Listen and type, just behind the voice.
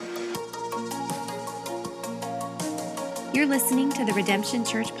You're listening to the Redemption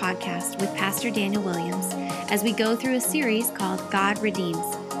Church podcast with Pastor Daniel Williams as we go through a series called God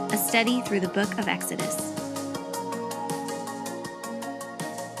Redeems, a study through the book of Exodus.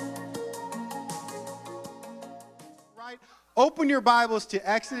 Right? Open your Bibles to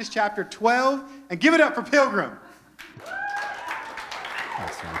Exodus chapter 12 and give it up for Pilgrim.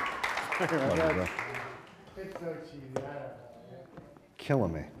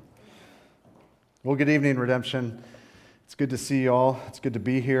 Killing me. Well, good evening, Redemption. It's good to see you all. It's good to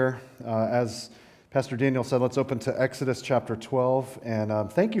be here. As Pastor Daniel said, let's open to Exodus chapter 12.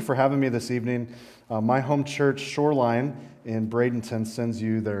 And thank you for having me this evening. My home church, Shoreline in Bradenton, sends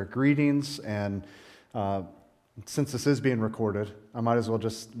you their greetings. And since this is being recorded, I might as well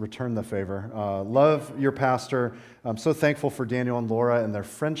just return the favor. Love your pastor. I'm so thankful for Daniel and Laura and their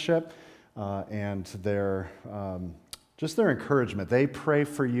friendship and their just their encouragement. They pray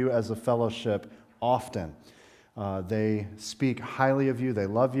for you as a fellowship often. They speak highly of you. They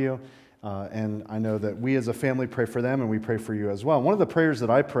love you. And I know that we as a family pray for them, and we pray for you as well. One of the prayers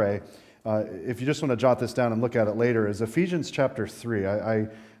that I pray, if you just want to jot this down and look at it later, is Ephesians chapter 3.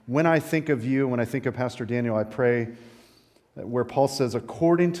 When I think of you, when I think of Pastor Daniel, I pray where Paul says,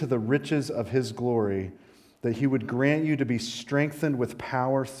 according to the riches of his glory, that he would grant you to be strengthened with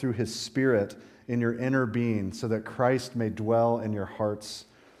power through his Spirit in your inner being, so that Christ may dwell in your hearts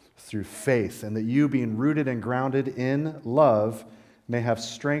through faith, and that you, being rooted and grounded in love, may have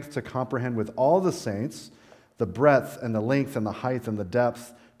strength to comprehend with all the saints the breadth and the length and the height and the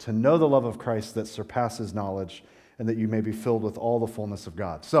depth, to know the love of Christ that surpasses knowledge, and that you may be filled with all the fullness of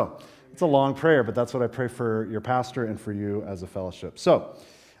God. So, it's a long prayer, but that's what I pray for your pastor and for you as a fellowship. So,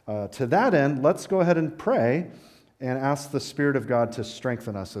 to that end, let's go ahead and pray and ask the Spirit of God to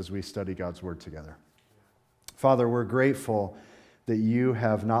strengthen us as we study God's Word together. Father, we're grateful that you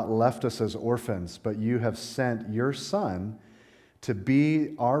have not left us as orphans, but you have sent your Son to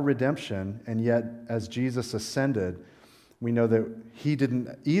be our redemption, and yet as Jesus ascended, we know that he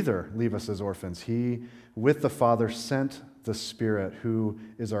didn't either leave us as orphans. He, with the Father, sent the Spirit, who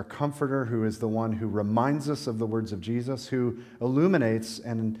is our comforter, who is the one who reminds us of the words of Jesus, who illuminates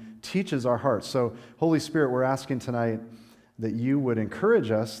and teaches our hearts. So, Holy Spirit, we're asking tonight that you would encourage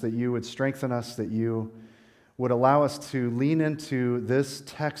us, that you would strengthen us, that you would allow us to lean into this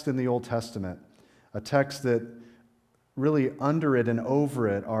text in the Old Testament, a text that really under it and over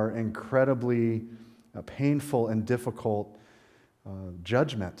it are incredibly painful and difficult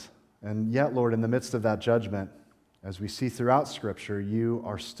judgment. And yet, Lord, in the midst of that judgment, as we see throughout Scripture, you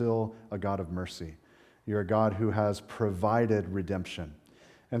are still a God of mercy. You're a God who has provided redemption.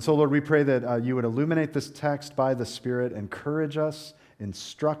 And so, Lord, we pray that you would illuminate this text by the Spirit, encourage us,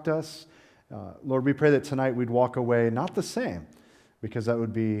 instruct us. Lord, we pray that tonight we'd walk away not the same, because that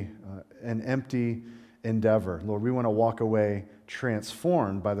would be an empty endeavor. Lord, we want to walk away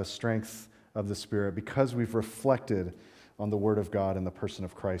transformed by the strength of the Spirit, because we've reflected on the Word of God and the person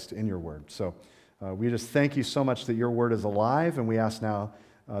of Christ in your Word. So we just thank you so much that your Word is alive, and we ask now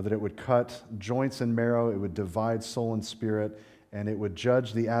that it would cut joints and marrow, it would divide soul and spirit, and it would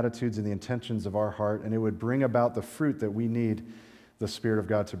judge the attitudes and the intentions of our heart, and it would bring about the fruit that we need the Spirit of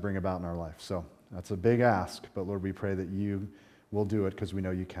God to bring about in our life. So that's a big ask, but Lord, we pray that you will do it because we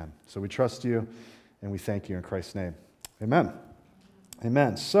know you can. So we trust you, and we thank you in Christ's name. Amen.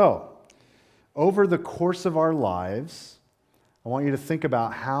 Amen. So, over the course of our lives, I want you to think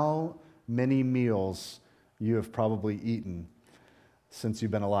about how many meals you have probably eaten since you've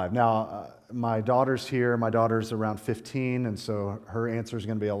been alive. Now, my daughter's here. My daughter's around 15, and so her answer is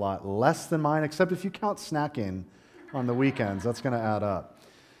going to be a lot less than mine, except if you count snacking on the weekends. That's going to add up.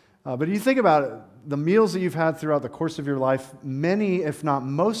 But you think about it, the meals that you've had throughout the course of your life, many, if not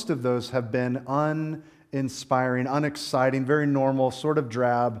most of those, have been uninspiring, unexciting, very normal, sort of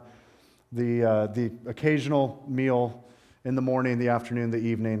drab. The occasional meal in the morning, the afternoon, the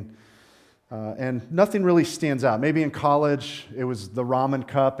evening. And nothing really stands out. Maybe in college, it was the ramen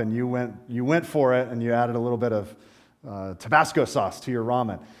cup, and you went for it, and you added a little bit of Tabasco sauce to your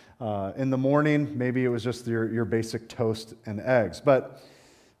ramen. In the morning, maybe it was just your basic toast and eggs. But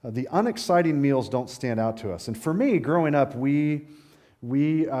the unexciting meals don't stand out to us. And for me, growing up, we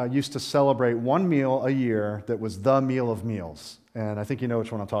used to celebrate one meal a year that was the meal of meals. And I think you know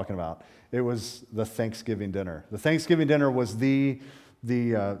which one I'm talking about. It was the Thanksgiving dinner. The Thanksgiving dinner was the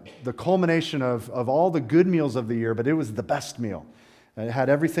culmination of all the good meals of the year, but it was the best meal. And it had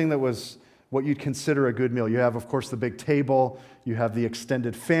everything that was what you'd consider a good meal. You have, of course, the big table. You have the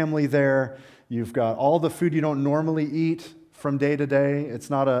extended family there. You've got all the food you don't normally eat from day to day. It's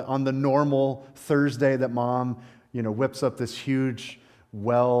not on the normal Thursday that mom, whips up this huge,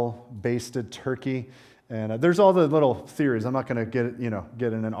 well-basted turkey And there's all the little theories. I'm not going to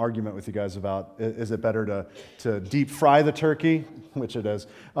get in an argument with you guys about is it better to deep fry the turkey, which it is,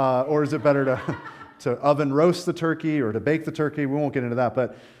 or is it better to oven roast the turkey or to bake the turkey? We won't get into that.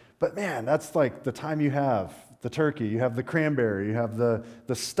 But man, that's like the time you have the turkey, you have the cranberry, you have the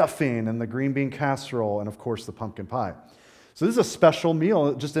stuffing and the green bean casserole, and of course the pumpkin pie. So this is a special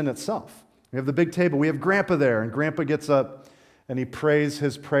meal just in itself. We have the big table. We have Grandpa there, and Grandpa gets up and he prays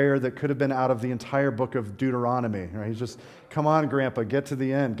his prayer that could have been out of the entire book of Deuteronomy. Right? He's just, come on, Grandpa, get to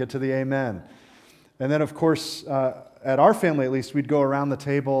the end, get to the amen. And then, of course, at our family at least, we'd go around the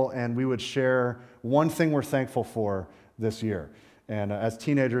table and we would share one thing we're thankful for this year. And as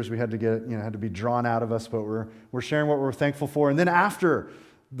teenagers, we had to be drawn out of us, but we're sharing what we're thankful for. And then after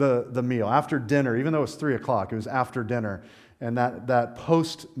the meal, after dinner, even though it was 3 o'clock, it was after dinner, and that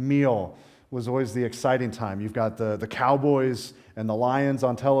post-meal was always the exciting time. You've got the Cowboys and the Lions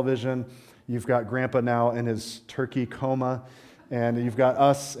on television. You've got Grandpa now in his turkey coma. And you've got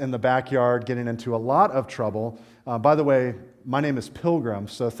us in the backyard getting into a lot of trouble. By the way, my name is Pilgrim,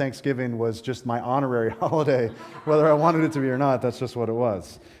 so Thanksgiving was just my honorary holiday. Whether I wanted it to be or not, that's just what it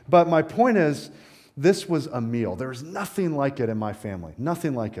was. But my point is, this was a meal. There was nothing like it in my family.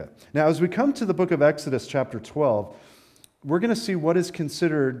 Nothing like it. Now, as we come to the book of Exodus, chapter 12, we're going to see what is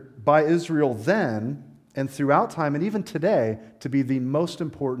considered by Israel then and throughout time and even today to be the most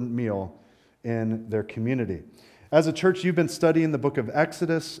important meal in their community. As a church, you've been studying the book of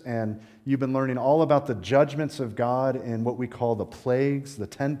Exodus, and you've been learning all about the judgments of God in what we call the plagues, the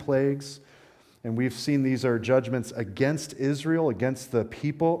 10 plagues. And we've seen these are judgments against Israel, against the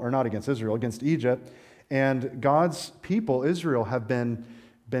people, or not against Israel, against Egypt. And God's people, Israel, have been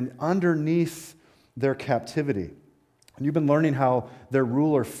underneath their captivity. And you've been learning how their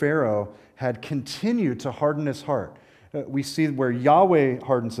ruler, Pharaoh, had continued to harden his heart. We see where Yahweh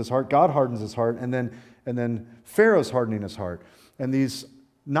hardens his heart, God hardens his heart, and then Pharaoh's hardening his heart. And these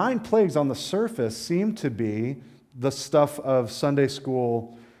 9 plagues on the surface seem to be the stuff of Sunday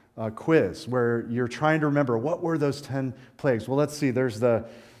school quiz, where you're trying to remember, what were those 10 plagues? Well, let's see. There's the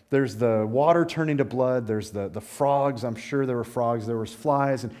water turning to blood. There's the frogs. I'm sure there were frogs. There was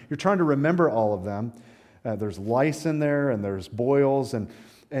flies. And you're trying to remember all of them. There's lice in there, and there's boils. And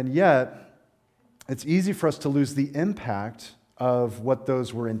yet, it's easy for us to lose the impact of what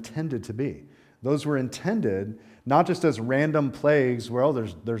those were intended to be. Those were intended not just as random plagues, well,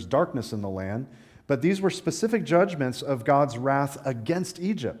 there's darkness in the land, but these were specific judgments of God's wrath against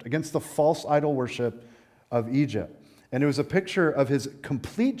Egypt, against the false idol worship of Egypt. And it was a picture of his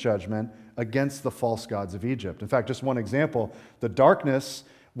complete judgment against the false gods of Egypt. In fact, just one example, the darkness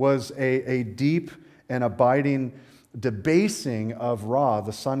was a deep and abiding debasing of Ra,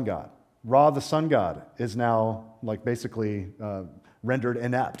 the sun god. Ra, the sun god, is now basically rendered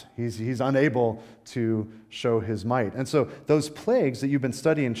inept. He's unable to show his might. And so those plagues that you've been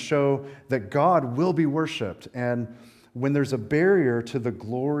studying show that God will be worshiped. And when there's a barrier to the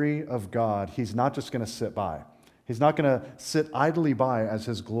glory of God, he's not just going to sit by. He's not going to sit idly by as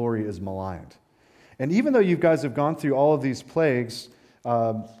his glory is maligned. And even though you guys have gone through all of these plagues,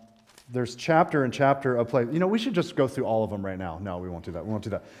 there's chapter and chapter of plagues. We should just go through all of them right now. No, we won't do that. We won't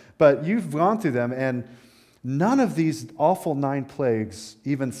do that. But you've gone through them, and none of these awful 9 plagues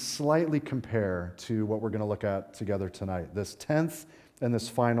even slightly compare to what we're going to look at together tonight, this 10th and this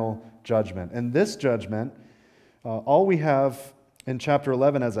final judgment. And this judgment, all we have in chapter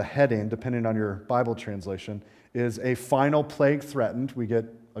 11 as a heading, depending on your Bible translation, is a final plague threatened. We get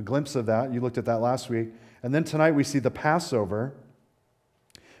a glimpse of that. You looked at that last week. And then tonight we see the Passover.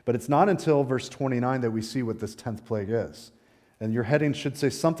 But it's not until verse 29 that we see what this 10th plague is. And your heading should say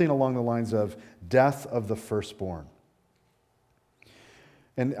something along the lines of death of the firstborn.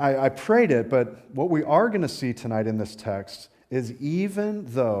 And I prayed it, but what we are going to see tonight in this text is even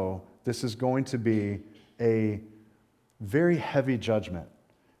though this is going to be a very heavy judgment,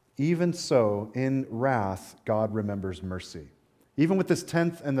 even so, in wrath, God remembers mercy. Even with this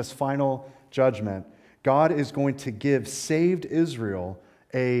 10th and this final judgment, God is going to give saved Israel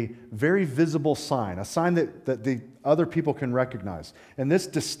a very visible sign, a sign that the other people can recognize. And this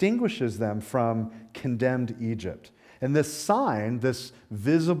distinguishes them from condemned Egypt. And this sign, this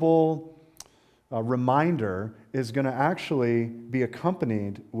visible reminder, is going to actually be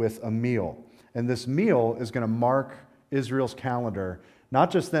accompanied with a meal. And this meal is going to mark Israel's calendar,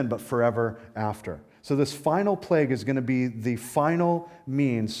 not just then, but forever after. So this final plague is going to be the final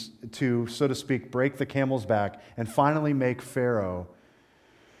means to, so to speak, break the camel's back and finally make Pharaoh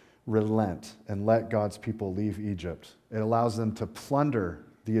relent and let God's people leave Egypt. It allows them to plunder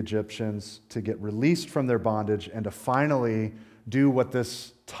the Egyptians, to get released from their bondage, and to finally do what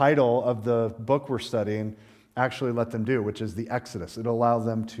this title of the book we're studying actually let them do, which is the Exodus. It'll allow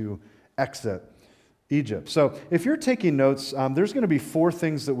them to exit Egypt. So if you're taking notes, there's going to be 4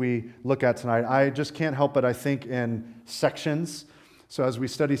 things that we look at tonight. I just can't help it, I think, in sections. So as we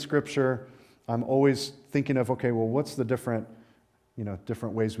study Scripture, I'm always thinking of, okay, well, what's the different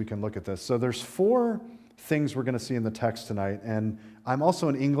ways we can look at this. So there's 4 things we're going to see in the text tonight, and I'm also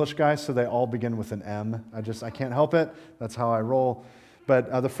an English guy, so they all begin with an M. I can't help it. That's how I roll.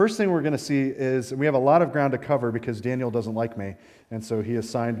 But the first thing we're going to see is, we have a lot of ground to cover because Daniel doesn't like me, and so he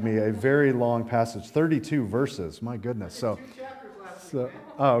assigned me a very long passage, 32 verses. My goodness. So,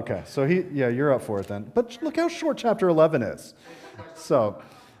 okay. So you're up for it then. But look how short chapter 11 is. So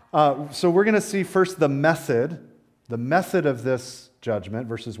we're going to see first the method of this judgment,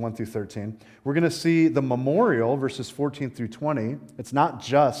 verses 1 through 13. We're going to see the memorial, verses 14 through 20. It's not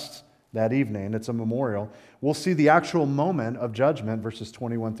just that evening, it's a memorial. We'll see the actual moment of judgment, verses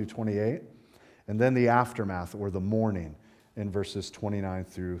 21 through 28, and then the aftermath, or the mourning, in verses 29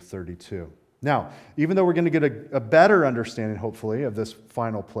 through 32. Now, even though we're going to get a better understanding, hopefully, of this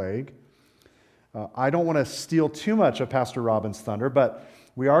final plague, I don't want to steal too much of Pastor Robin's thunder, but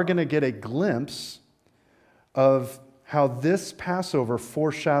we are going to get a glimpse of how this Passover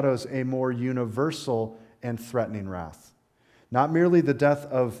foreshadows a more universal and threatening wrath. Not merely the death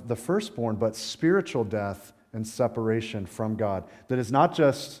of the firstborn, but spiritual death and separation from God. That is not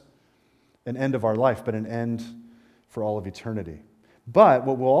just an end of our life, but an end for all of eternity. But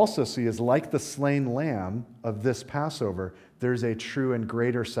what we'll also see is, like the slain lamb of this Passover, there's a true and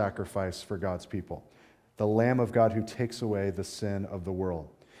greater sacrifice for God's people. The Lamb of God who takes away the sin of the world.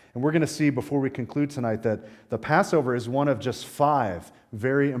 And we're going to see before we conclude tonight that the Passover is one of just 5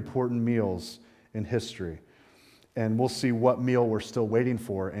 very important meals in history. And we'll see what meal we're still waiting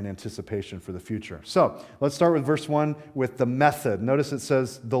for in anticipation for the future. So let's start with verse 1 with the method. Notice it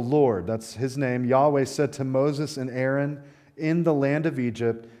says, the Lord, that's his name, Yahweh said to Moses and Aaron in the land of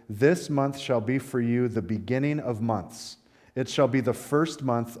Egypt, this month shall be for you the beginning of months. It shall be the first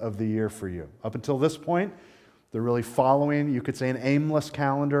month of the year for you. Up until this point, they're really following, you could say, an aimless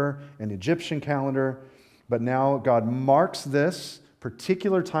calendar, an Egyptian calendar. But now God marks this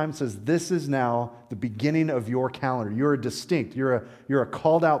particular time, says this is now the beginning of your calendar. You're a distinct, you're a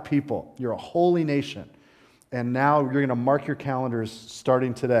called out people. You're a holy nation. And now you're going to mark your calendars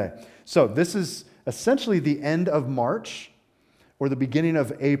starting today. So this is essentially the end of March or the beginning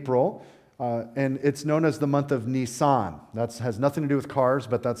of April. And it's known as the month of Nisan. That has nothing to do with cars,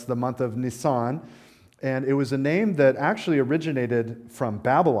 but that's the month of Nisan. And it was a name that actually originated from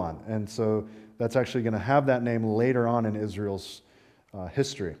Babylon. And so that's actually going to have that name later on in Israel's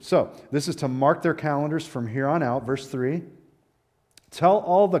history. So this is to mark their calendars from here on out. Verse 3, tell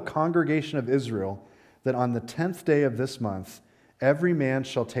all the congregation of Israel that on the 10th day of this month, every man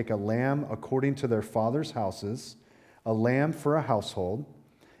shall take a lamb according to their father's houses, a lamb for a household.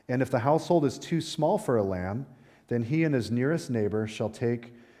 And if the household is too small for a lamb, then he and his nearest neighbor shall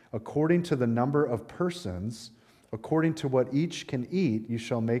take according to the number of persons, according to what each can eat, you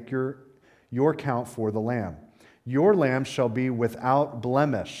shall make your count for the lamb. Your lamb shall be without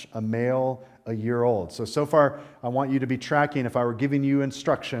blemish, a male, a year old. So far, I want you to be tracking, if I were giving you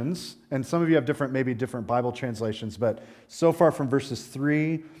instructions, and some of you have maybe different Bible translations, but so far from verses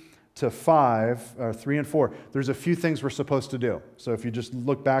 3 to 5, or 3 and 4, there's a few things we're supposed to do. So if you just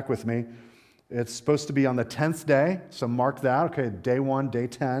look back with me, it's supposed to be on the 10th day, so mark that. Okay, day 1, day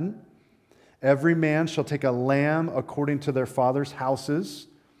 10. Every man shall take a lamb according to their father's houses.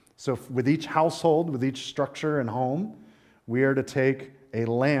 So with each household, with each structure and home, we are to take a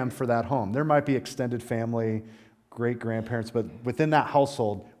lamb for that home. There might be extended family, great-grandparents, but within that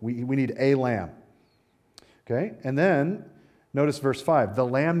household, we need a lamb. Okay? And then, notice verse 5, the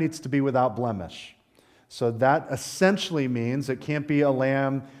lamb needs to be without blemish. So that essentially means it can't be a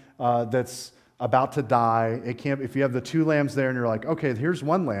lamb that's about to die. It can't. If you have the 2 lambs there and you're like, okay, here's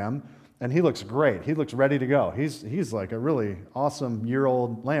one lamb, and he looks great. He looks ready to go. He's like a really awesome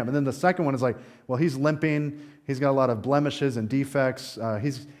year-old lamb. And then the second one is like, well, he's limping. He's got a lot of blemishes and defects.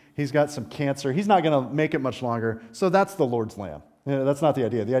 He's got some cancer. He's not going to make it much longer. So that's the Lord's lamb. That's not the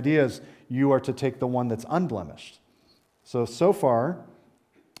idea. The idea is you are to take the one that's unblemished. So far,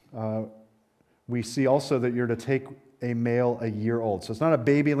 we see also that you're to take a male a year old. So it's not a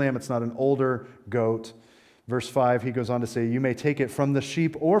baby lamb. It's not an older goat. Verse 5, he goes on to say, you may take it from the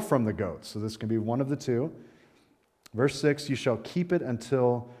sheep or from the goats. So this can be one of the two. Verse 6, you shall keep it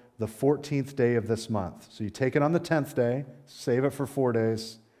until the 14th day of this month. So you take it on the 10th day, save it for 4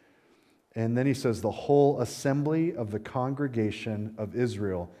 days. And then he says, the whole assembly of the congregation of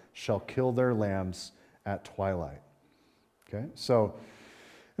Israel shall kill their lambs at twilight. Okay, so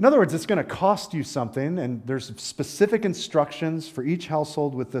In other words, it's going to cost you something, and there's specific instructions for each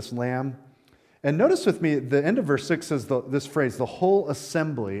household with this lamb. And notice with me, the end of verse 6 says this phrase, the whole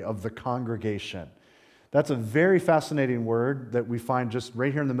assembly of the congregation. That's a very fascinating word that we find just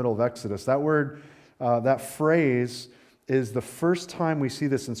right here in the middle of Exodus. That word, that phrase is the first time we see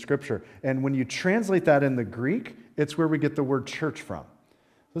this in Scripture. And when you translate that in the Greek, it's where we get the word church from.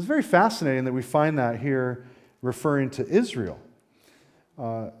 So it's very fascinating that we find that here referring to Israel.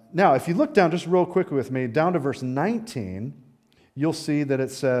 Now, if you look down just real quickly with me, down to verse 19, you'll see that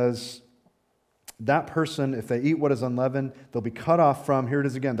it says, that person, if they eat what is unleavened, they'll be cut off from, here it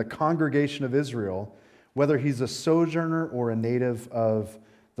is again, the congregation of Israel, whether he's a sojourner or a native of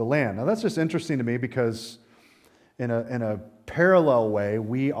the land. Now, that's just interesting to me because in a parallel way,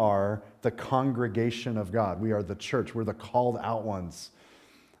 we are the congregation of God. We are the church. We're the called out ones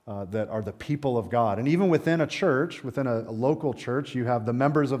that are the people of God. And even within a church, within a local church, you have the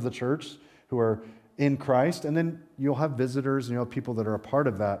members of the church who are in Christ, and then you'll have visitors and you'll have people that are a part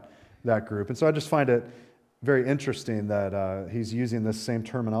of that group. And so I just find it very interesting that he's using this same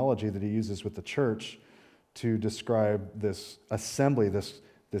terminology that he uses with the church to describe this assembly, this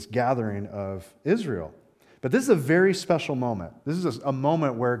gathering of Israel. But this is a very special moment. This is a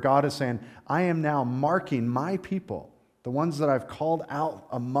moment where God is saying, I am now marking my people, the ones that I've called out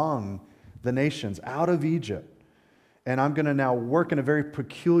among the nations, out of Egypt. And I'm going to now work in a very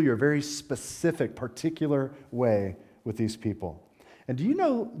peculiar, very specific, particular way with these people. And do you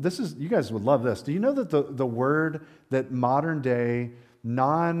know, you guys would love this. Do you know that the word that modern day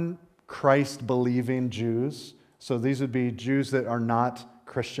non-Christ believing Jews, so these would be Jews that are not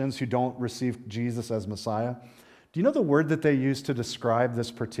Christians who don't receive Jesus as Messiah, do you know the word that they use to describe this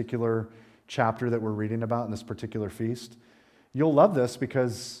particular chapter that we're reading about in this particular feast? You'll love this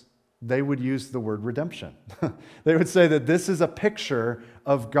because they would use the word redemption. They would say that this is a picture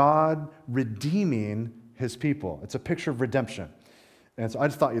of God redeeming his people. It's a picture of redemption. And so I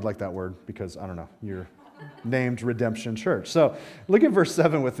just thought you'd like that word because, I don't know, you're named Redemption Church. So look at verse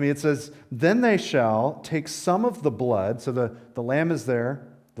 7 with me. It says, then they shall take some of the blood. So the lamb is there.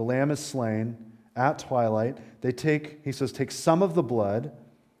 The lamb is slain at twilight. He says, take some of the blood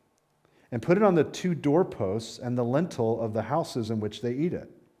and put it on the 2 doorposts and the lintel of the houses in which they eat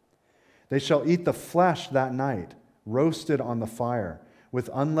it. They shall eat the flesh that night, roasted on the fire. With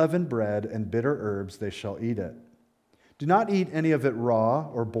unleavened bread and bitter herbs they shall eat it. Do not eat any of it raw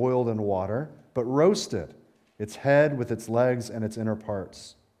or boiled in water, but roast it, its head with its legs and its inner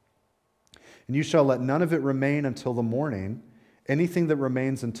parts. And you shall let none of it remain until the morning. Anything that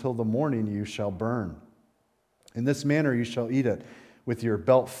remains until the morning you shall burn. In this manner you shall eat it, with your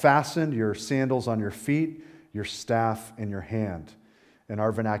belt fastened, your sandals on your feet, your staff in your hand. In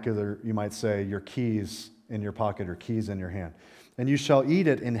our vernacular, you might say your keys in your pocket or keys in your hand. And you shall eat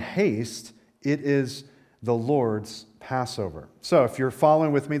it in haste. It is the Lord's Passover. So if you're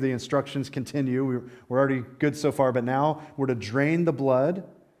following with me, the instructions continue. We're already good so far, but now we're to drain the blood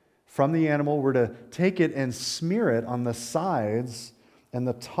from the animal. We're to take it and smear it on the sides and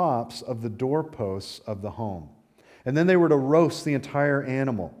the tops of the doorposts of the home. And then they were to roast the entire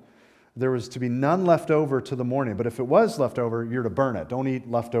animal. There was to be none left over to the morning, but if it was left over, you're to burn it. Don't eat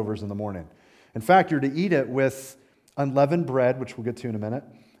leftovers in the morning. In fact, you're to eat it with unleavened bread, which we'll get to in a minute,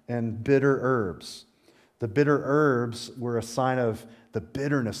 and bitter herbs. The bitter herbs were a sign of the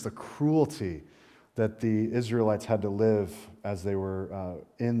bitterness, the cruelty that the Israelites had to live as they were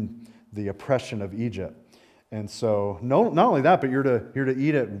in the oppression of Egypt. And so, not only that, but you're to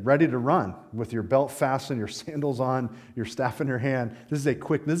eat it ready to run with your belt fastened, your sandals on, your staff in your hand. This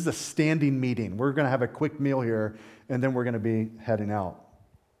is a standing meeting. We're going to have a quick meal here, and then we're going to be heading out.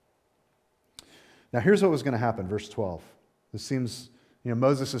 Now, here's what was going to happen, verse 12. This seems,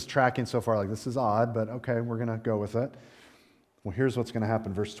 Moses is tracking so far like this is odd, but okay, we're going to go with it. Well, here's what's going to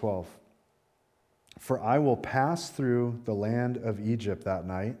happen, verse 12. For I will pass through the land of Egypt that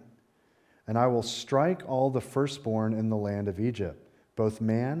night, and I will strike all the firstborn in the land of Egypt, both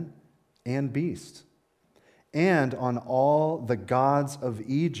man and beast. And on all the gods of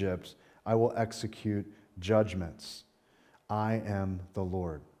Egypt I will execute judgments. I am the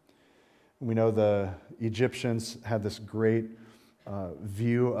Lord. We know the Egyptians had this great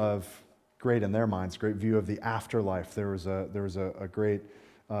view of, great in their minds, great view of the afterlife. There was a great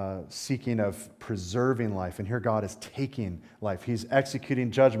seeking of preserving life. And here God is taking life. He's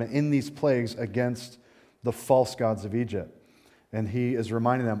executing judgment in these plagues against the false gods of Egypt. And he is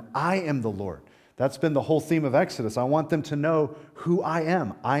reminding them, I am the Lord. That's been the whole theme of Exodus. I want them to know who I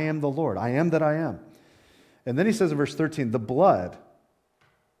am. I am the Lord. I am that I am. And then he says in verse 13, the blood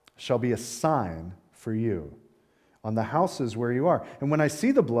shall be a sign for you on the houses where you are. And when I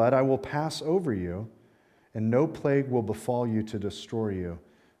see the blood, I will pass over you, and no plague will befall you to destroy you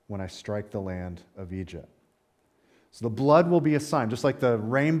when I strike the land of Egypt. So the blood will be a sign, just like the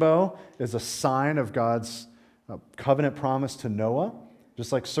rainbow is a sign of God's covenant promise to Noah,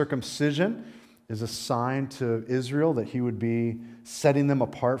 just like circumcision is a sign to Israel that he would be setting them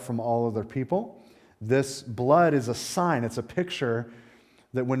apart from all other people. This blood is a sign, it's a picture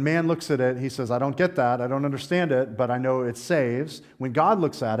that when man looks at it, he says, I don't get that, I don't understand it, but I know it saves. When God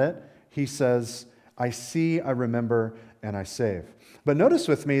looks at it, he says, I see, I remember, and I save. But notice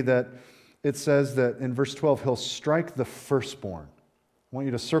with me that it says that in verse 12, he'll strike the firstborn. I want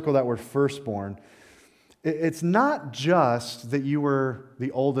you to circle that word firstborn. It's not just that you were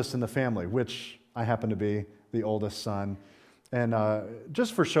the oldest in the family, which I happen to be the oldest son. And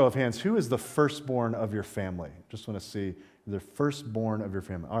just for show of hands, who is the firstborn of your family? Just want to see the firstborn of your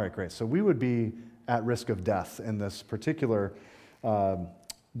family. All right, great. So we would be at risk of death in this particular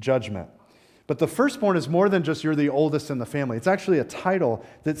judgment. But the firstborn is more than just you're the oldest in the family. It's actually a title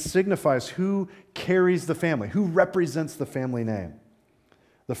that signifies who carries the family, who represents the family name.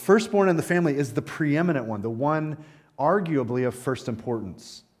 The firstborn in the family is the preeminent one, the one arguably of first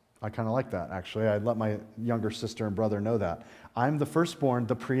importance. I kind of like that, actually. I let my younger sister and brother know that. I'm the firstborn,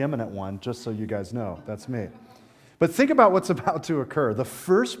 the preeminent one, just so you guys know. That's me. But think about what's about to occur. The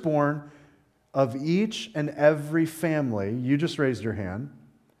firstborn of each and every family, you just raised your hand,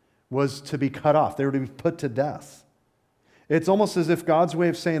 was to be cut off. They were to be put to death. It's almost as if God's way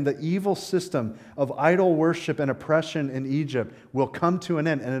of saying the evil system of idol worship and oppression in Egypt will come to an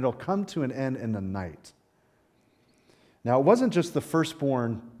end, and it'll come to an end in the night. Now, it wasn't just the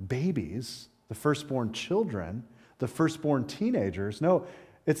firstborn babies, the firstborn children, the firstborn teenagers. No,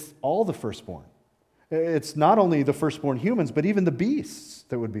 it's all the firstborn. It's not only the firstborn humans, but even the beasts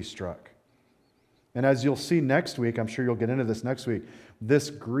that would be struck. And as you'll see next week, I'm sure you'll get into this next week, this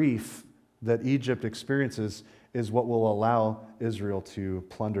grief that Egypt experiences is what will allow Israel to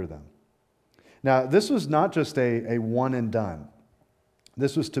plunder them. Now, this was not just a one and done.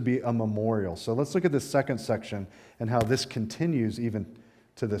 This was to be a memorial. So let's look at this second section and how this continues even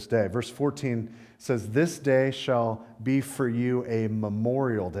to this day. Verse 14 says, "This day shall be for you a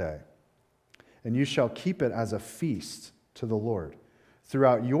memorial day, and you shall keep it as a feast to the Lord.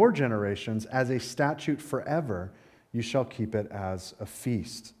 Throughout your generations, as a statute forever, you shall keep it as a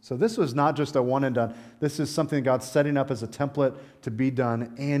feast." So this was not just a one and done. This is something God's setting up as a template to be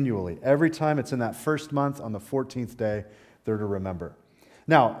done annually. Every time it's in that first month on the 14th day, they're to remember.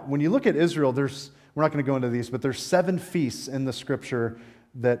 Now, when you look at Israel, we're not going to go into these, but there's 7 feasts in the scripture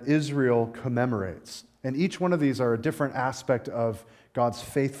that Israel commemorates. And each one of these are a different aspect of God's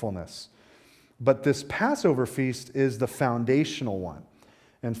faithfulness. But this Passover feast is the foundational one.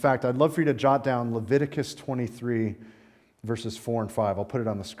 In fact, I'd love for you to jot down Leviticus 23, verses 4 and 5. I'll put it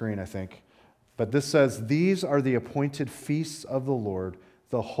on the screen, I think. But this says, "These are the appointed feasts of the Lord,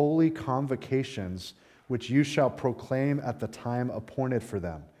 the holy convocations, which you shall proclaim at the time appointed for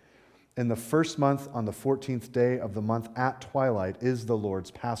them. In the first month, on the 14th day of the month at twilight, is the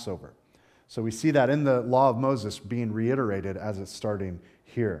Lord's Passover." So we see that in the law of Moses being reiterated as it's starting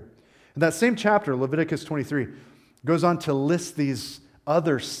here. And that same chapter, Leviticus 23, goes on to list these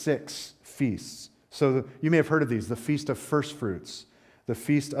other 6 feasts. So you may have heard of these: the Feast of First Fruits, the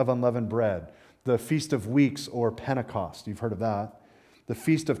Feast of Unleavened Bread, the Feast of Weeks or Pentecost. You've heard of that. The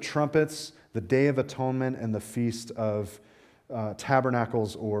Feast of Trumpets, the Day of Atonement, and the Feast of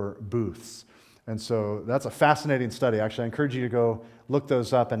Tabernacles or Booths. And so that's a fascinating study. Actually, I encourage you to go look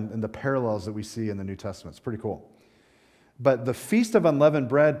those up and the parallels that we see in the New Testament. It's pretty cool. But the Feast of Unleavened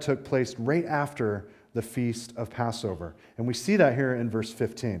Bread took place right after the Feast of Passover. And we see that here in verse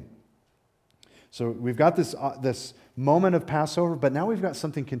 15. So we've got this moment of Passover, but now we've got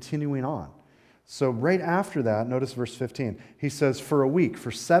something continuing on. So right after that, notice verse 15. He says, "For a week,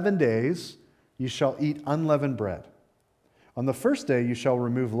 for 7 days, you shall eat unleavened bread. On the first day you shall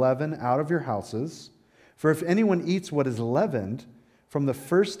remove leaven out of your houses. For if anyone eats what is leavened, from the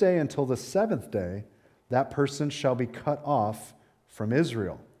first day until the 7th day, that person shall be cut off from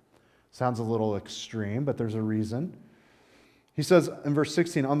Israel." Sounds a little extreme, but there's a reason. He says in verse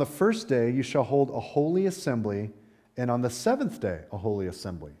 16, "On the first day you shall hold a holy assembly, and on the 7th day a holy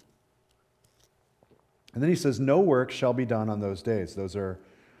assembly." And then he says, "No work shall be done on those days." Those are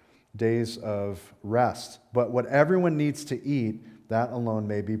days of rest. "But what everyone needs to eat, that alone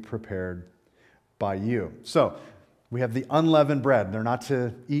may be prepared by you." So we have the unleavened bread. They're not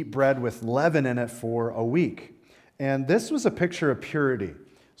to eat bread with leaven in it for a week. And this was a picture of purity.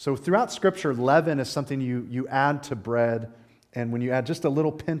 So throughout Scripture, leaven is something you add to bread And when you add just a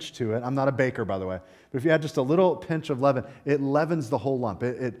little pinch to it, I'm not a baker, by the way, but if you add just a little pinch of leaven, it leavens the whole lump.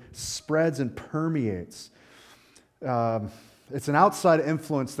 It spreads and permeates. It's an outside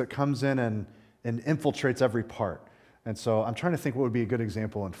influence that comes in and infiltrates every part. And so I'm trying to think what would be a good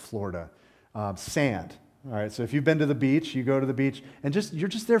example in Florida. Sand. All right, so if you've been to the beach, you go to the beach, and you're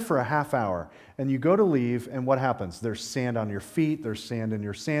just there for a half hour, and you go to leave, and what happens? There's sand on your feet, there's sand in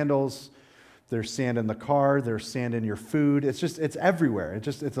your sandals, there's sand in the car, there's sand in your food. It's everywhere.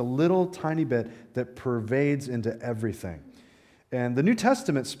 It's a little tiny bit that pervades into everything. And the New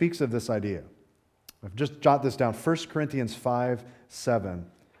Testament speaks of this idea. I've just jot this down. 1 Corinthians 5:7.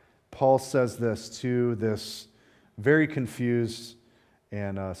 Paul says this to this very confused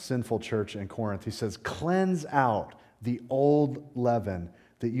and sinful church in Corinth. He says, "Cleanse out the old leaven,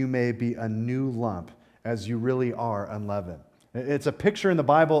 that you may be a new lump, as you really are unleavened." It's a picture in the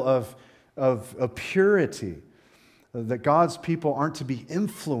Bible of purity, that God's people aren't to be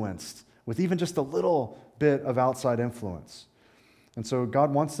influenced with even just a little bit of outside influence. And so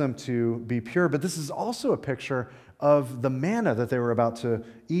God wants them to be pure, but this is also a picture of the manna that they were about to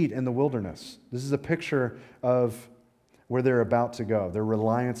eat in the wilderness. This is a picture of where they're about to go, their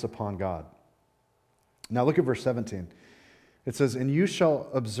reliance upon God. Now look at verse 17. It says, "And you shall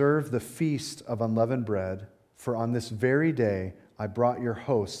observe the feast of unleavened bread, for on this very day I brought your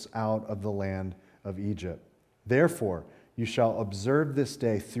hosts out of the land of Egypt. Therefore, you shall observe this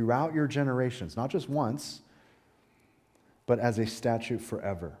day throughout your generations," not just once, but as a statute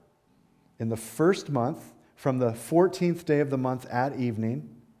forever. "In the first month, from the 14th day of the month at evening,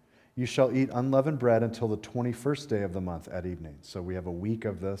 you shall eat unleavened bread until the 21st day of the month at evening." So we have a week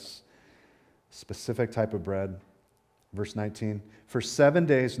of this specific type of bread. Verse 19, "For 7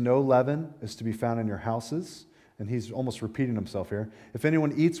 days no leaven is to be found in your houses." And he's almost repeating himself here. "If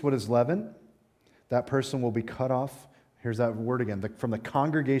anyone eats what is leavened, that person will be cut off," here's that word again, "from the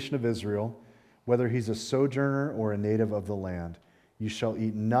congregation of Israel, whether he's a sojourner or a native of the land. You shall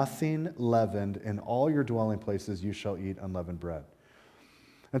eat nothing leavened. In all your dwelling places you shall eat unleavened bread."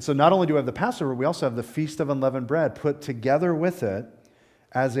 And so not only do we have the Passover, we also have the Feast of Unleavened Bread put together with it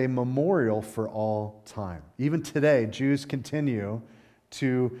as a memorial for all time. Even today, Jews continue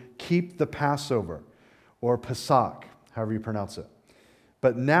to keep the Passover, or Pesach, however you pronounce it.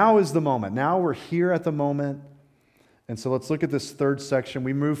 But now is the moment. Now we're here at the moment. And so let's look at this third section.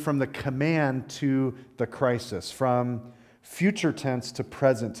 We move from the command to the crisis, from future tense to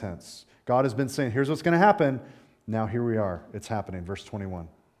present tense. God has been saying, here's what's going to happen. Now here we are. It's happening. Verse 21.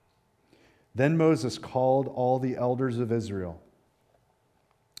 "Then Moses called all the elders of Israel,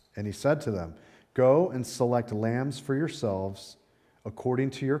 and he said to them, 'Go and select lambs for yourselves according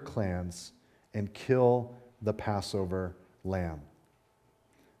to your clans, and kill the Passover lamb.'"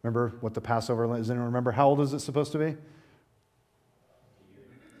 Remember what the Passover lamb is? Anyone remember? How old is it supposed to be?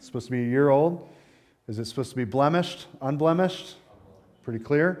 It's supposed to be a year old. Is it supposed to be blemished, unblemished? Pretty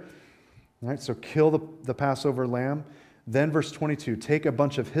clear. All right, so kill the Passover lamb. Then verse 22, "Take a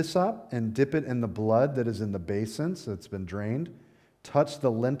bunch of hyssop and dip it in the blood that is in the basin," so it's been drained. "Touch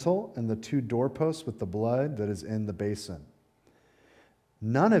the lintel and the 2 doorposts with the blood that is in the basin.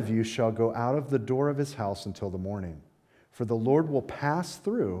 None of you shall go out of the door of his house until the morning, for the Lord will pass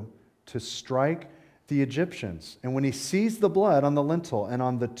through to strike the Egyptians. And when he sees the blood on the lintel and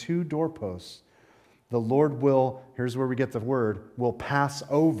on the 2 doorposts, the Lord will," here's where we get the word, "will pass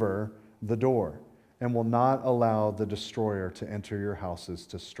over the door and will not allow the destroyer to enter your houses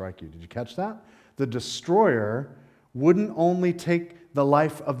to strike you." Did you catch that? The destroyer wouldn't only take the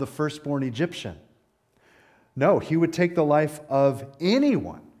life of the firstborn Egyptian. No, he would take the life of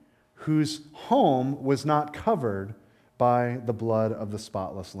anyone whose home was not covered by the blood of the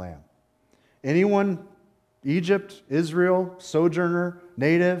spotless lamb. Anyone, Egypt, Israel, sojourner,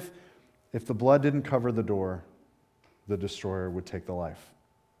 native, if the blood didn't cover the door, the destroyer would take the life.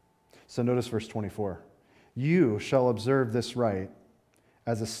 So notice verse 24. "You shall observe this rite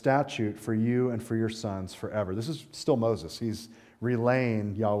as a statute for you and for your sons forever." This is still Moses. He's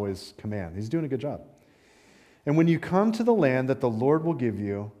relaying Yahweh's command. He's doing a good job. "And when you come to the land that the Lord will give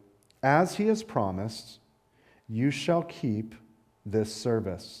you, as he has promised, you shall keep this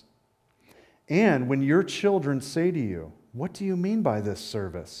service. And when your children say to you, 'What do you mean by this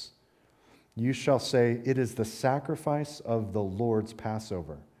service?' you shall say, 'It is the sacrifice of the Lord's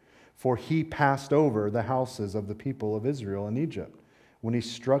Passover. For he passed over the houses of the people of Israel in Egypt, when he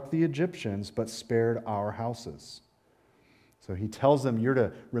struck the Egyptians, but spared our houses.'" So he tells them, you're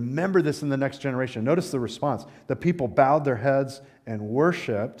to remember this in the next generation. Notice the response. The people bowed their heads and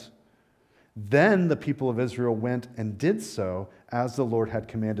worshiped. Then the people of Israel went and did so as the Lord had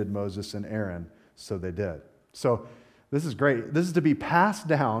commanded Moses and Aaron. So they did. So This is great. This is to be passed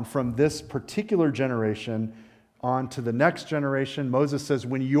down from this particular generation on to the next generation. Moses says,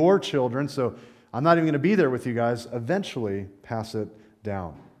 when your children, so I'm not even going to be there with you guys, eventually pass it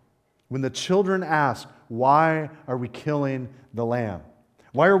down. When the children ask, why are we killing the lamb?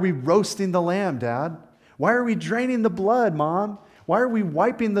 Why are we roasting the lamb, Dad? Why are we draining the blood, Mom? Why are we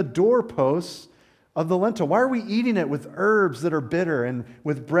wiping the doorposts of the lintel? Why are we eating it with herbs that are bitter and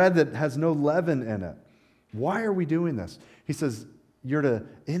with bread that has no leaven in it? Why are we doing this? He says, you're to,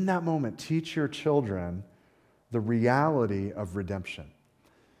 in that moment, teach your children the reality of redemption.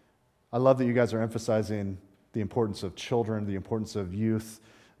 I love that you guys are emphasizing the importance of children, the importance of youth.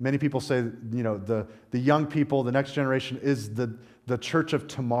 Many people say, the young people, the next generation is the church of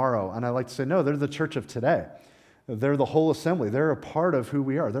tomorrow. And I like to say, no, they're the church of today. They're the whole assembly. They're a part of who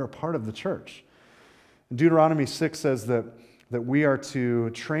we are. They're a part of the church. Deuteronomy 6 says that we are to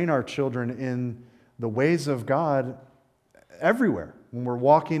train our children in the ways of God everywhere. When we're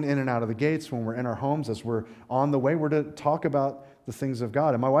walking in and out of the gates, when we're in our homes, as we're on the way, we're to talk about the things of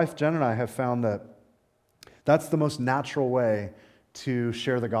God. And my wife Jen and I have found that that's the most natural way to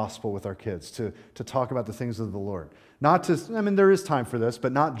share the gospel with our kids, to talk about the things of the Lord. Not to, there is time for this,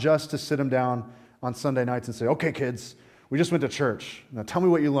 but not just to sit them down on Sunday nights and say, okay, kids, we just went to church. Now tell me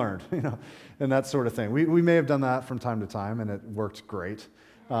what you learned, and that sort of thing. We may have done that from time to time, and it worked great.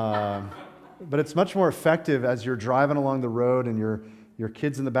 But it's much more effective as you're driving along the road and your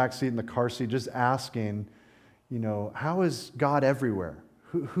kid's in the back seat in the car seat, just asking, how is God everywhere?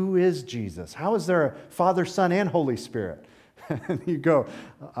 Who is Jesus? How is there a Father, Son, and Holy Spirit? And you go,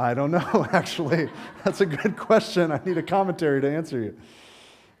 I don't know, actually. That's a good question. I need a commentary to answer you.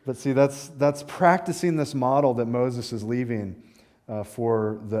 But see, that's practicing this model that Moses is leaving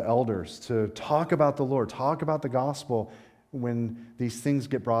for the elders to talk about the Lord, talk about the gospel when these things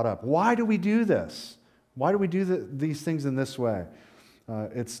get brought up. Why do we do this? Why do we do these things in this way?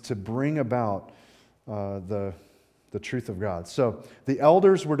 It's to bring about the truth of God. So the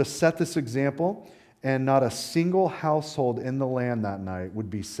elders were to set this example, and not a single household in the land that night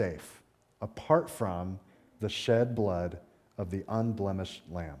would be safe, apart from the shed blood of the unblemished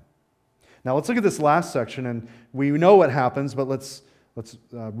lamb. Now let's look at this last section, and we know what happens, but let's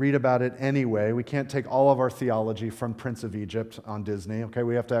read about it anyway. We can't take all of our theology from Prince of Egypt on Disney, okay?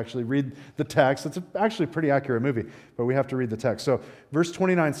 We have to actually read the text. It's actually a pretty accurate movie, but we have to read the text. So verse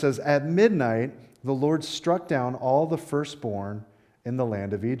 29 says, at midnight, the Lord struck down all the firstborn in the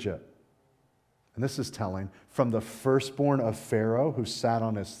land of Egypt. And this is telling, from the firstborn of Pharaoh who sat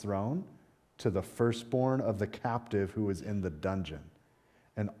on his throne to the firstborn of the captive who was in the dungeon,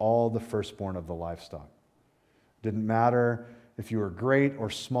 and all the firstborn of the livestock. Didn't matter if you were great or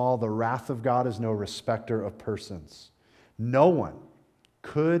small, the wrath of God is no respecter of persons. No one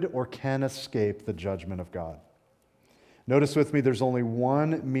could or can escape the judgment of God. Notice with me, there's only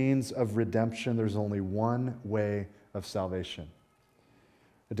one means of redemption. There's only one way of salvation.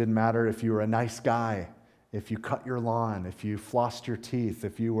 It didn't matter if you were a nice guy, if you cut your lawn, if you flossed your teeth,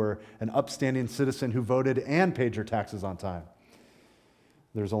 if you were an upstanding citizen who voted and paid your taxes on time.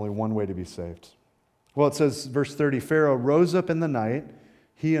 There's only one way to be saved. Well, it says, verse 30, Pharaoh rose up in the night,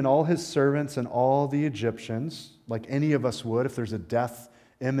 he and all his servants and all the Egyptians, like any of us would if there's a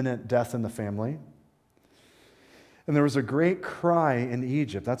imminent death in the family. And there was a great cry in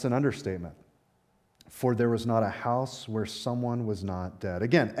Egypt. That's an understatement. For there was not a house where someone was not dead.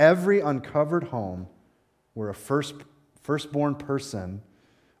 Again, every uncovered home where a firstborn person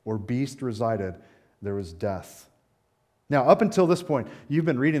or beast resided, there was death. Now, up until this point, you've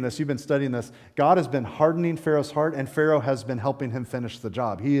been reading this, you've been studying this. God has been hardening Pharaoh's heart, and Pharaoh has been helping him finish the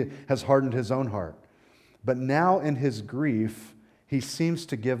job. He has hardened his own heart. But now in his grief, he seems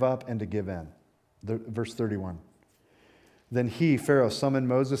to give up and to give in. Verse 31. Then he, Pharaoh, summoned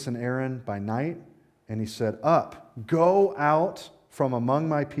Moses and Aaron by night, and he said, up, go out from among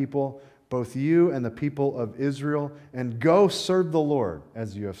my people, both you and the people of Israel, and go serve the Lord,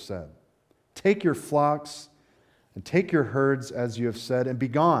 as you have said. Take your flocks and take your herds, as you have said, and be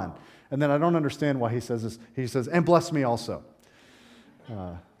gone. And then I don't understand why he says this. He says, and bless me also.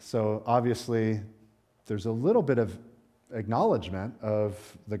 So obviously, there's a little bit of acknowledgement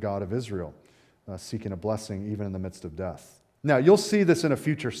of the God of Israel, seeking a blessing even in the midst of death. Now, you'll see this in a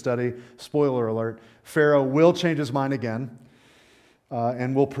future study. Spoiler alert, Pharaoh will change his mind again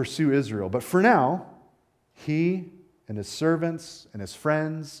and will pursue Israel. But for now, he and his servants and his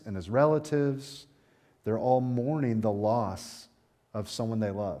friends and his relatives, they're all mourning the loss of someone they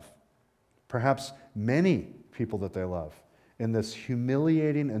love. Perhaps many people that they love in this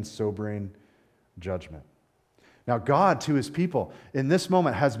humiliating and sobering judgment. Now, God to his people in this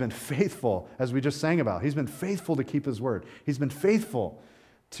moment has been faithful, as we just sang about. He's been faithful to keep his word. He's been faithful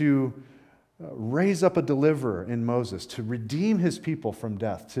to raise up a deliverer in Moses, to redeem his people from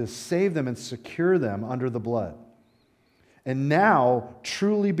death, to save them and secure them under the blood. And now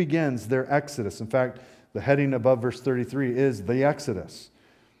truly begins their exodus. In fact, the heading above verse 33 is the Exodus.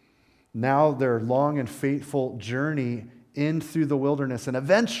 Now their long and faithful journey in through the wilderness and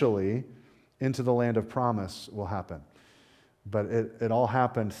eventually into the land of promise will happen. But it all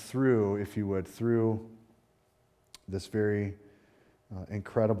happened through, if you would, through this very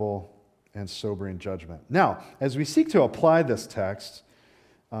incredible and sobering judgment. Now, as we seek to apply this text,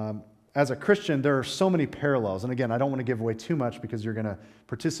 as a Christian, there are so many parallels. And again, I don't want to give away too much because you're going to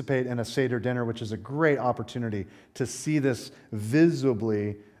participate in a Seder dinner, which is a great opportunity to see this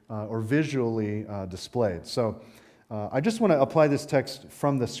visibly or visually displayed. So I just want to apply this text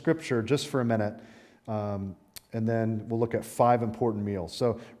from the scripture just for a minute, and then we'll look at 5 important meals.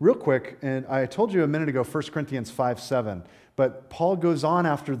 So real quick, and I told you a minute ago, 1 Corinthians 5:7, but Paul goes on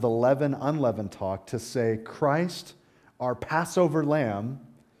after the leaven, unleavened talk to say, Christ, our Passover lamb,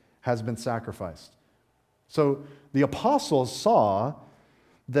 has been sacrificed. So the apostles saw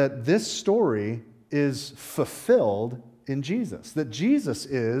that this story is fulfilled in Jesus, that Jesus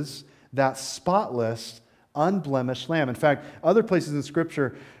is that spotless, unblemished lamb. In fact, other places in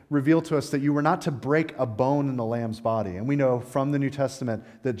Scripture reveal to us that you were not to break a bone in the lamb's body. And we know from the New Testament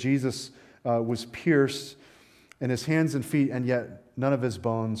that Jesus was pierced in his hands and feet, and yet none of his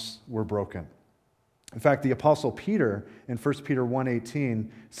bones were broken. In fact, the Apostle Peter in 1 Peter 1:18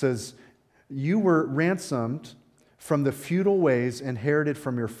 says, you were ransomed from the futile ways inherited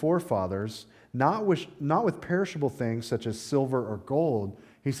from your forefathers, not with perishable things such as silver or gold.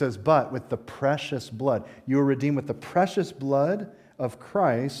 He says, but with the precious blood. You were redeemed with the precious blood of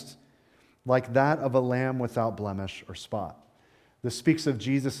Christ, like that of a lamb without blemish or spot. This speaks of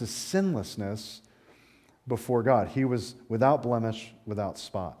Jesus' sinlessness before God. He was without blemish, without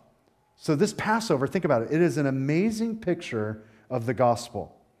spot. So this Passover, think about it, it is an amazing picture of the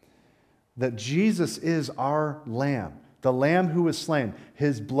gospel. That Jesus is our lamb, the lamb who was slain.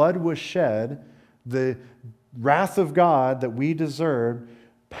 His blood was shed. The wrath of God that we deserved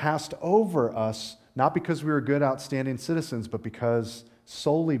passed over us, not because we were good, outstanding citizens, but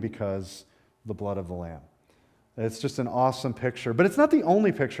solely because the blood of the Lamb. It's just an awesome picture. But it's not the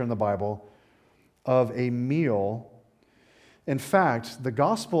only picture in the Bible of a meal. In fact, the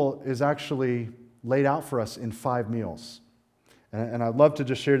gospel is actually laid out for us in 5 meals. And I'd love to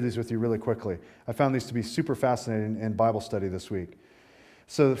just share these with you really quickly. I found these to be super fascinating in Bible study this week.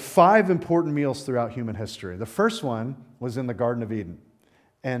 So 5 important meals throughout human history. The first one was in the Garden of Eden.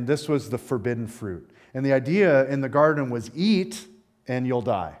 And this was the forbidden fruit. And the idea in the garden was eat and you'll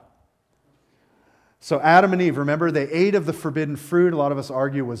die. So Adam and Eve, remember, they ate of the forbidden fruit. A lot of us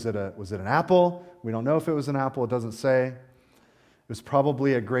argue, was it an apple? We don't know if it was an apple. It doesn't say. It was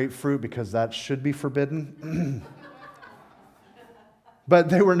probably a grapefruit because that should be forbidden. But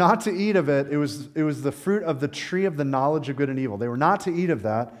they were not to eat of it. It was the fruit of the tree of the knowledge of good and evil. They were not to eat of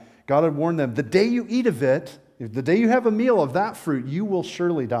that. God had warned them, the day you eat of it, the day you have a meal of that fruit, you will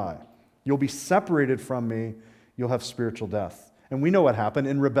surely die. You'll be separated from me. You'll have spiritual death. And we know what happened.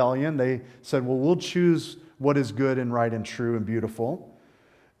 In rebellion, they said, well, we'll choose what is good and right and true and beautiful.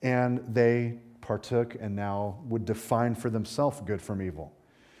 And they partook and now would define for themselves good from evil.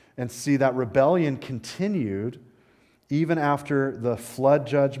 And see, that rebellion continued even after the flood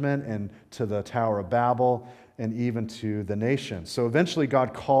judgment and to the Tower of Babel and even to the nations. So eventually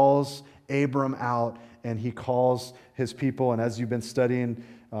God calls Abram out and he calls his people. And as you've been studying,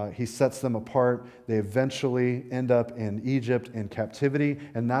 he sets them apart. They eventually end up in Egypt in captivity.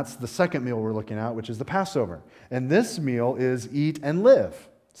 And that's the second meal we're looking at, which is the Passover. And this meal is eat and live.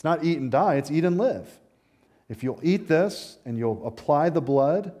 It's not eat and die, it's eat and live. If you'll eat this and you'll apply the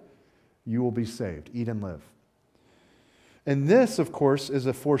blood, you will be saved. Eat and live. And this, of course, is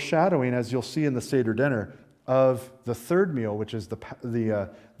a foreshadowing, as you'll see in the Seder dinner, of the third meal, which is the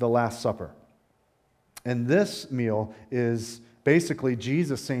Last Supper. And this meal is basically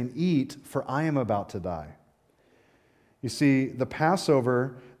Jesus saying, eat, for I am about to die. You see, the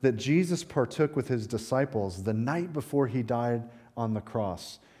Passover that Jesus partook with his disciples the night before he died on the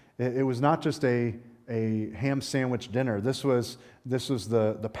cross, it was not just a ham sandwich dinner. This was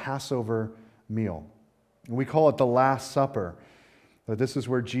the Passover meal. We call it the Last Supper. But this is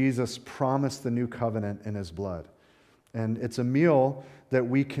where Jesus promised the new covenant in his blood. And it's a meal that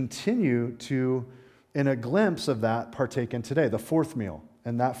we continue to, in a glimpse of that, partake in today, the fourth meal.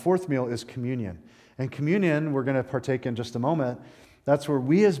 And that fourth meal is communion. And communion, we're going to partake in just a moment. That's where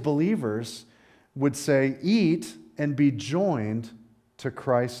we as believers would say, eat and be joined to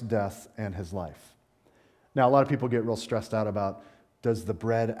Christ's death and his life. Now, a lot of people get real stressed out about, does the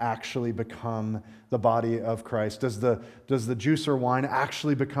bread actually become the body of Christ? Does the juice or wine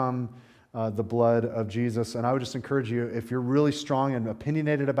actually become the blood of Jesus? And I would just encourage you, if you're really strong and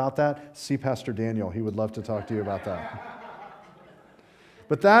opinionated about that, see Pastor Daniel. He would love to talk to you about that.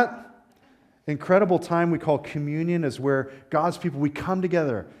 But that incredible time we call communion is where God's people, we come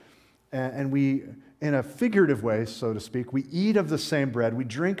together and we, in a figurative way, so to speak, we eat of the same bread, we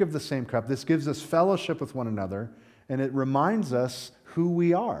drink of the same cup. This gives us fellowship with one another, and it reminds us who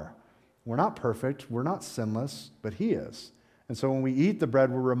we are. We're not perfect, we're not sinless, but He is. And so when we eat the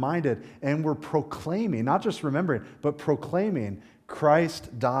bread, we're reminded and we're proclaiming, not just remembering, but proclaiming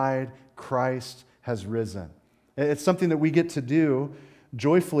Christ died, Christ has risen. It's something that we get to do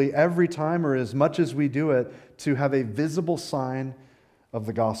joyfully every time, or as much as we do it, to have a visible sign of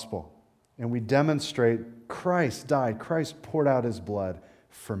the gospel. And we demonstrate Christ died, Christ poured out His blood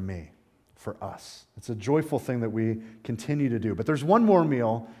for me, for us. It's a joyful thing that we continue to do. But there's one more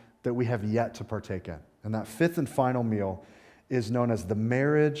meal that we have yet to partake in. And that fifth and final meal is known as the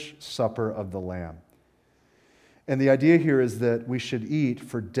marriage supper of the Lamb. And the idea here is that we should eat,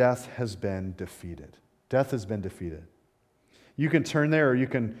 for death has been defeated. Death has been defeated. You can turn there, or you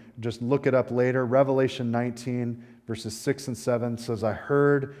can just look it up later. Revelation 19, verses 6 and 7 says, I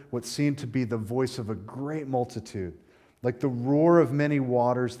heard what seemed to be the voice of a great multitude, like the roar of many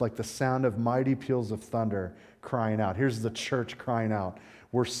waters, like the sound of mighty peals of thunder crying out. Here's the church crying out.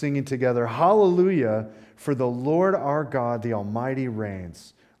 We're singing together, Hallelujah, for the Lord our God, the Almighty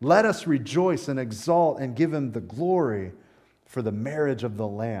reigns. Let us rejoice and exalt and give Him the glory, for the marriage of the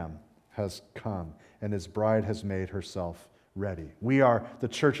Lamb has come, and His bride has made herself ready. We are, the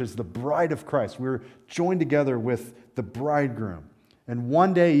church is the bride of Christ. We're joined together with the bridegroom. And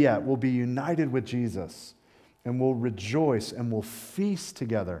one day yet, we'll be united with Jesus, and we'll rejoice and we'll feast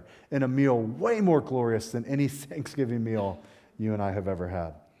together in a meal way more glorious than any Thanksgiving meal you and I have ever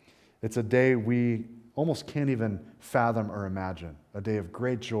had. It's a day we almost can't even fathom or imagine, a day of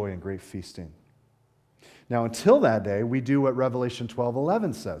great joy and great feasting. Now, until that day, we do what Revelation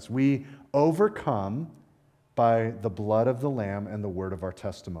 12:11 says. We overcome by the blood of the Lamb and the word of our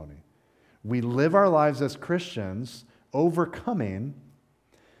testimony. We live our lives as Christians overcoming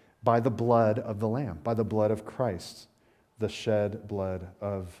by the blood of the Lamb, by the blood of Christ, the shed blood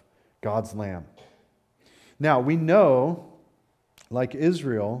of God's Lamb. Now, we know, like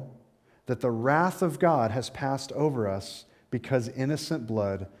Israel, that the wrath of God has passed over us because innocent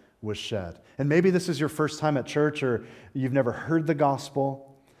blood was shed. And maybe this is your first time at church, or you've never heard the gospel.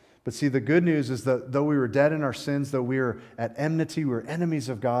 But see, the good news is that though we were dead in our sins, though we were at enmity, we were enemies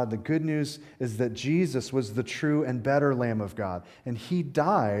of God, the good news is that Jesus was the true and better Lamb of God. And He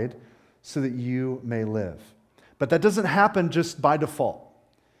died so that you may live. But that doesn't happen just by default,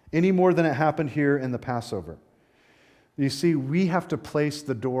 any more than it happened here in the Passover. You see, we have to place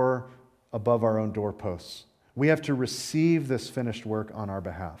the door above our own doorposts. We have to receive this finished work on our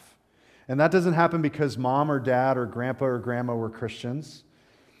behalf. And that doesn't happen because mom or dad or grandpa or grandma were Christians.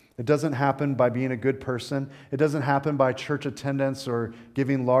 It doesn't happen by being a good person. It doesn't happen by church attendance or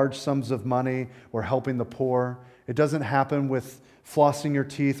giving large sums of money or helping the poor. It doesn't happen with flossing your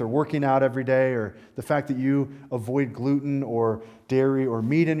teeth or working out every day or the fact that you avoid gluten or dairy or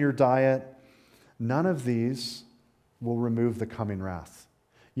meat in your diet. None of these will remove the coming wrath.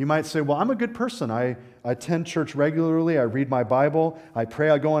 You might say, well, I'm a good person. I attend church regularly. I read my Bible. I pray.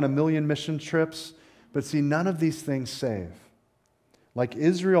 I go on 1 million mission trips. But see, none of these things save. Like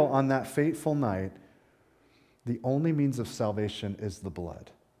Israel on that fateful night, the only means of salvation is the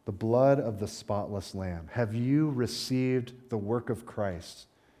blood of the spotless Lamb. Have you received the work of Christ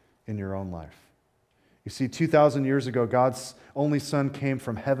in your own life? You see, 2,000 years ago, God's only Son came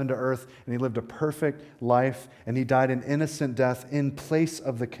from heaven to earth, and He lived a perfect life, and He died an innocent death in place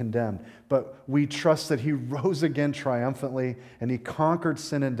of the condemned. But we trust that He rose again triumphantly, and He conquered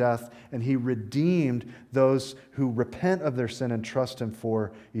sin and death, and He redeemed those who repent of their sin and trust Him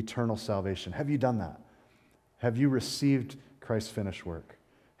for eternal salvation. Have you done that? Have you received Christ's finished work?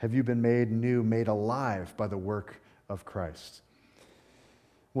 Have you been made new, made alive by the work of Christ?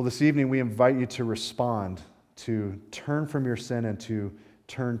 Well, this evening we invite you to respond, to turn from your sin and to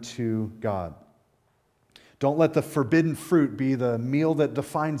turn to God. Don't let the forbidden fruit be the meal that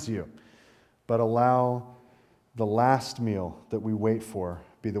defines you, but allow the last meal that we wait for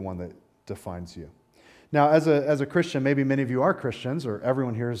be the one that defines you. Now, as a Christian, maybe many of you are Christians, or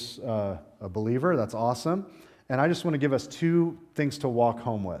everyone here is a believer. That's awesome. And I just want to give us 2 things to walk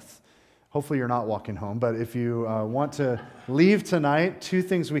home with. Hopefully you're not walking home, but if you want to leave tonight, 2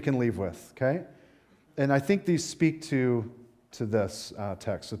 things we can leave with, okay? And I think these speak to this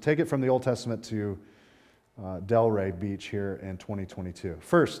text. So take it from the Old Testament to Delray Beach here in 2022.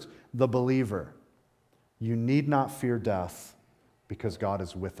 First, the believer. You need not fear death because God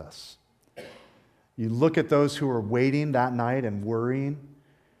is with us. You look at those who are waiting that night and worrying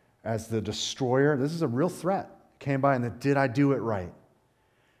as the destroyer. This is a real threat. Came by and did I do it right?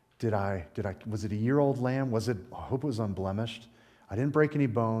 Was it a year-old lamb? I hope it was unblemished. I didn't break any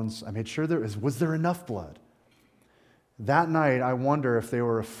bones. I made sure was there enough blood? That night, I wonder if they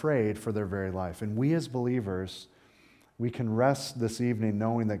were afraid for their very life. And we as believers, we can rest this evening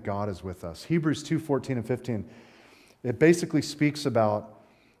knowing that God is with us. Hebrews 2:14 and 15, it basically speaks about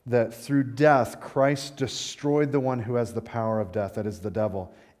that through death, Christ destroyed the one who has the power of death, that is the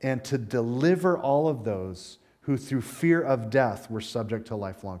devil, and to deliver all of those who through fear of death were subject to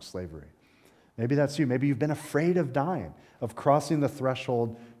lifelong slavery. Maybe that's you. Maybe you've been afraid of dying, of crossing the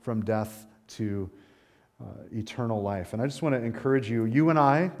threshold from death to eternal life. And I just want to encourage you,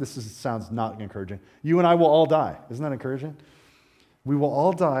 sounds not encouraging, you and I will all die. Isn't that encouraging? We will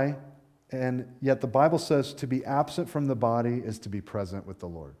all die, and yet the Bible says to be absent from the body is to be present with the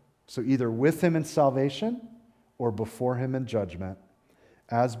Lord. So either with him in salvation or before him in judgment.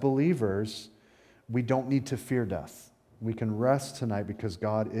 As believers, we don't need to fear death. We can rest tonight because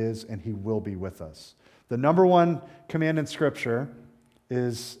God is and he will be with us. The number one command in Scripture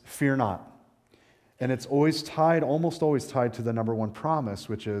is fear not. And it's almost always tied to the number one promise,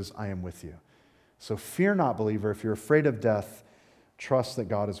 which is, I am with you. So fear not, believer. If you're afraid of death, trust that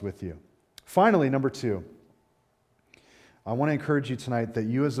God is with you. Finally, number two, I want to encourage you tonight that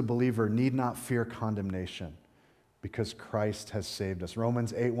you as a believer need not fear condemnation because Christ has saved us.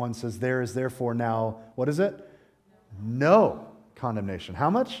 Romans 8:1 says, there is therefore now, what is it? No condemnation.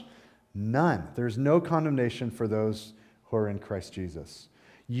 How much? None. There's no condemnation for those who are in Christ Jesus.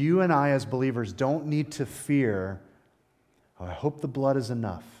 You and I as believers don't need to fear, I hope the blood is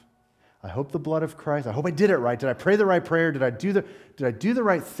enough. I hope the blood of Christ, I hope I did it right. Did I pray the right prayer? Did I do the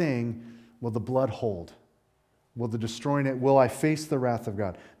right thing? Will the blood hold? Will I face the wrath of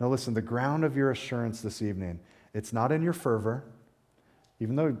God? Now listen, the ground of your assurance this evening, it's not in your fervor,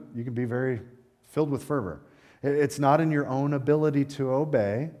 even though you can be very filled with fervor. It's not in your own ability to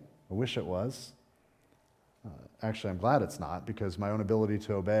obey. I wish it was. Actually, I'm glad it's not, because my own ability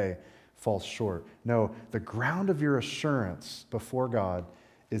to obey falls short. No, the ground of your assurance before God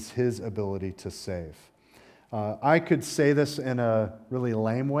is his ability to save. I could say this in a really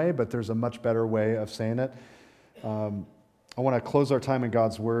lame way, but there's a much better way of saying it. I want to close our time in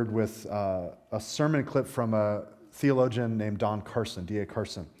God's Word with a sermon clip from a theologian named Don Carson, D.A.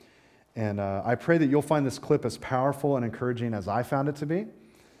 Carson. And I pray that you'll find this clip as powerful and encouraging as I found it to be.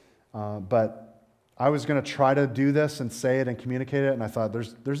 But I was going to try to do this and say it and communicate it, and I thought,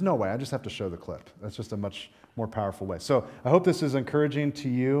 there's no way. I just have to show the clip. That's just a much more powerful way. So I hope this is encouraging to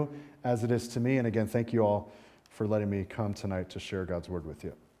you as it is to me. And again, thank you all for letting me come tonight to share God's Word with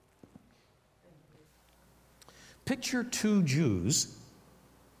you. Picture two Jews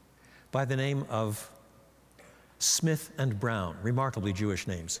by the name of Smith and Brown, remarkably Jewish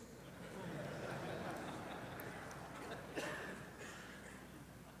names.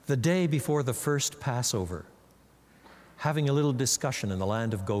 The day before the first Passover, having a little discussion in the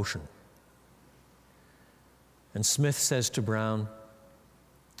land of Goshen. And Smith says to Brown,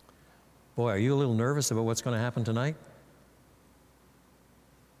 boy, are you a little nervous about what's going to happen tonight?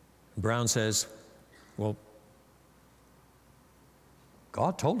 And Brown says, well,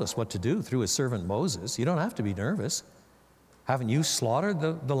 God told us what to do through his servant Moses. You don't have to be nervous. Haven't you slaughtered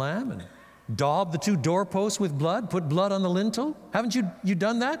the lamb and daubed the two doorposts with blood, put blood on the lintel? Haven't you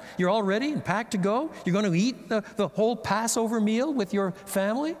done that? You're all ready and packed to go? You're going to eat the whole Passover meal with your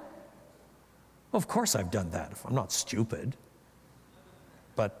family? Well, of course I've done that. I'm not stupid.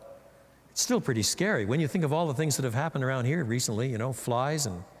 But it's still pretty scary when you think of all the things that have happened around here recently, flies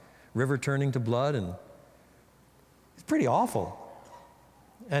and river turning to blood, and it's pretty awful.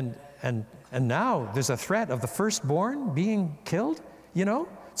 And now there's a threat of the firstborn being killed.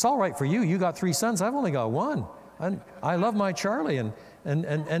 It's all right for you. You got 3 sons. I've only got 1. And I love my Charlie, and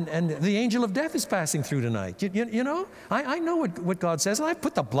the angel of death is passing through tonight. I know what God says, and I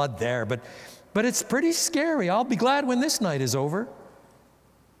put the blood there, but it's pretty scary. I'll be glad when this night is over.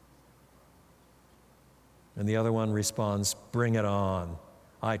 And the other one responds, bring it on.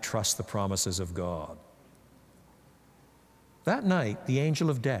 I trust the promises of God. That night, the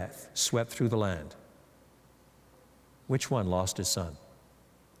angel of death swept through the land. Which one lost his son?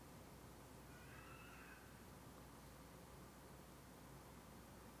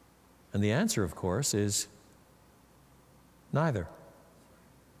 And the answer, of course, is neither.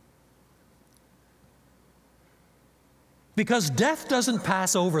 because death doesn't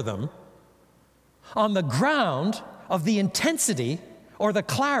pass over them on the ground of the intensity or the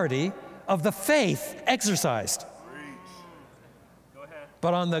clarity of the faith exercised,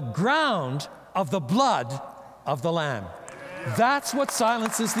 but on the ground of the blood of the Lamb. That's what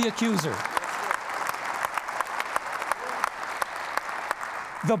silences the accuser.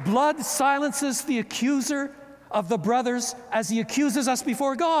 The blood silences the accuser of the brothers as he accuses us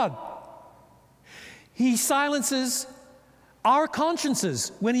before God. He silences our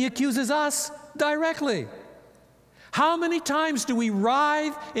consciences when he accuses us directly. How many times do we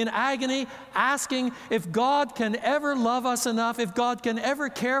writhe in agony asking if God can ever love us enough, if God can ever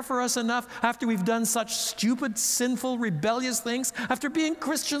care for us enough after we've done such stupid, sinful, rebellious things, after being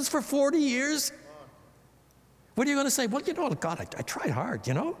Christians for 40 years? What are you going to say? Well, you know, God, I tried hard,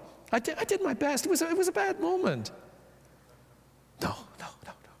 you know. I did my best. It was a bad moment. No.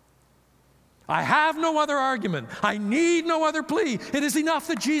 I have no other argument. I need no other plea. It is enough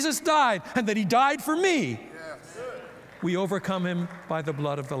that Jesus died and that he died for me. We overcome him by the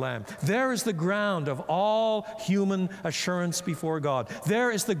blood of the Lamb. There is the ground of all human assurance before God.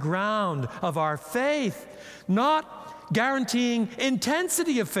 There is the ground of our faith, not guaranteeing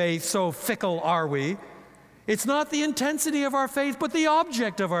intensity of faith, so fickle are we. It's not the intensity of our faith, but the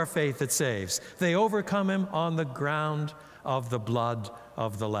object of our faith that saves. They overcome him on the ground of the blood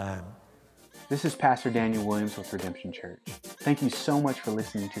of the Lamb. This is Pastor Daniel Williams with Redemption Church. Thank you so much for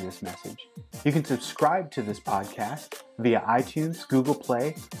listening to this message. You can subscribe to this podcast via iTunes, Google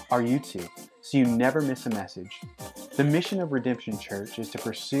Play, or YouTube so you never miss a message. The mission of Redemption Church is to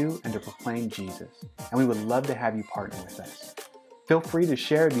pursue and to proclaim Jesus, and we would love to have you partner with us. Feel free to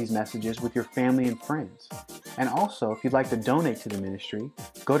share these messages with your family and friends. And also, if you'd like to donate to the ministry,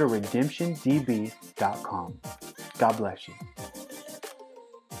 go to redemptiondb.com. God bless you.